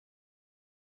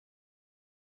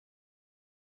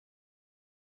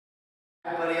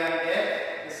Hi everybody, I'm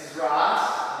Nick. This is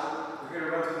Ross. We're here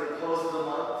to run through the pose of the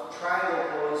month, triangle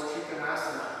pose,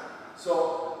 Trikonasana.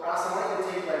 So, Ross, I want you to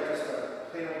take just a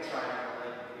plain old triangle,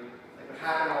 like would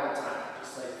happen all the time.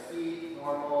 Just like feet,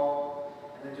 normal,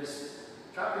 and then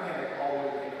just drop your hand all the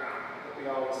way to the ground, like we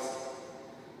always see.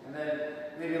 And then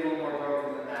maybe a little more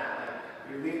broken than that.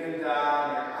 Like you're leaning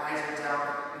down, your eyes are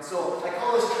down. And so I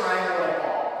call this triangle a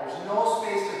ball. There's no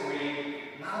space to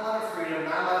breathe, not a lot of freedom,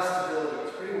 not a lot of stability.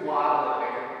 It's pretty wobbly.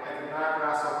 I can knock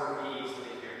Ross over pretty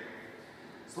easily here.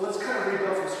 So let's kind of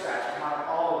rebuild from scratch. Come on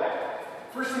all the way.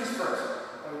 First things first,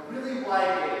 a really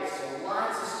wide base, so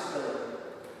lots of stability.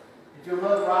 If you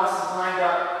look, Ross is lined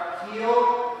up,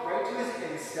 heel right to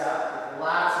his instep with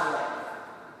lots of length.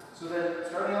 So then,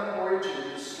 starting out warrior two,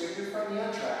 just straighten your front knee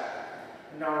on track.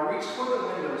 And now reach toward the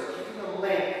windows, keeping the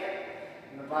length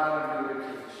in the bottom of your rib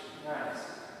cage. Nice.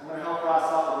 I'm going to help Ross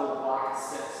out with a little block of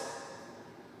sits.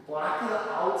 Block to the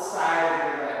outside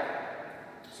of your leg.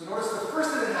 So notice the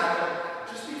first thing that happened,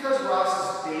 just because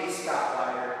Ross's base got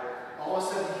wider, all of a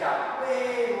sudden he got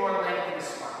way more length in his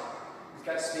spine. He's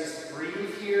got space to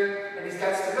breathe here, and he's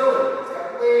got stability. He's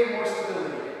got way more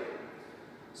stability here.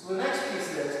 So the next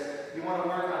piece is, you want to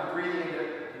work on breathing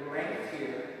into length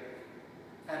here,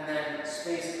 and then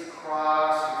space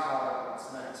across your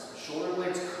collarbones. Nice. Shoulder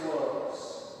blades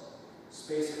close.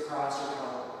 Space across your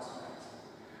collarbones. Nice.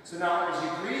 So now, as you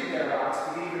breathe there, Ross,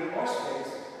 to get even more space,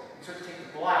 you start to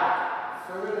take the block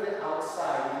further to the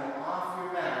outside, even off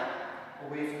your mat,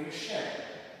 away from your shin.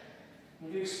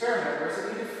 You can experiment. Where does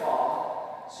it need to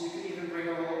fall? So you can even bring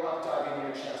a little up dog into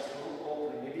your chest, a little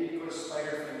opening. Maybe you can go to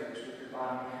spider fingers with your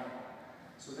bottom hand.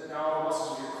 So that now all the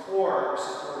muscles of your core are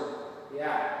supported.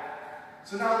 Yeah.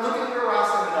 So now look at where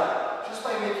Ross ended up. Just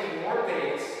by making more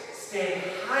base, staying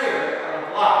higher on a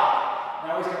block,